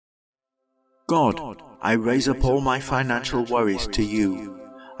God, I raise up all my financial worries to you.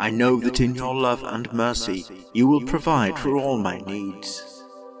 I know that in your love and mercy you will provide for all my needs.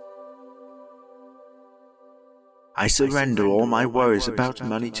 I surrender all my worries about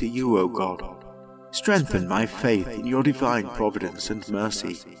money to you, O God. Strengthen my faith in your divine providence and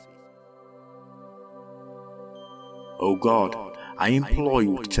mercy. O God, I implore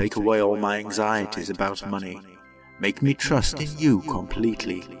you to take away all my anxieties about money. Make me trust in you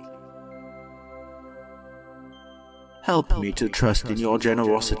completely. Help me to trust in your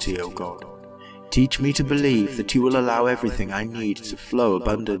generosity, O God. Teach me to believe that you will allow everything I need to flow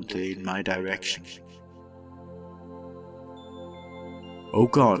abundantly in my direction. O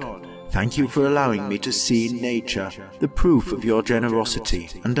God, thank you for allowing me to see in nature the proof of your generosity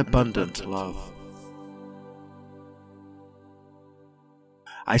and abundant love.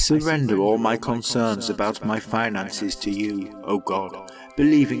 I surrender all my concerns about my finances to you, O God,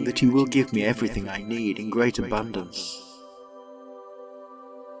 believing that you will give me everything I need in great abundance.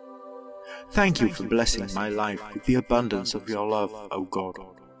 Thank you for blessing my life with the abundance of your love, O God.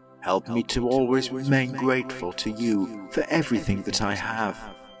 Help me to always remain grateful to you for everything that I have.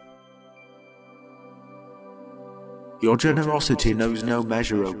 Your generosity knows no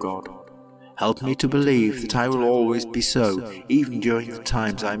measure, O God. Help me to believe that I will always be so, even during the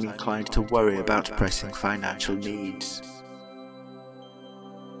times I am inclined to worry about pressing financial needs.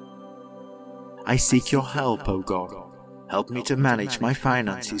 I seek your help, O God. Help me to manage my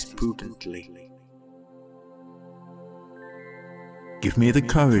finances prudently. Give me the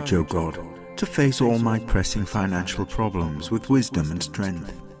courage, O God, to face all my pressing financial problems with wisdom and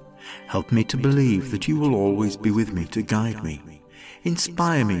strength. Help me to believe that you will always be with me to guide me.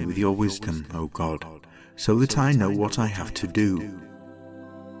 Inspire me with your wisdom, O God, so that I know what I have to do.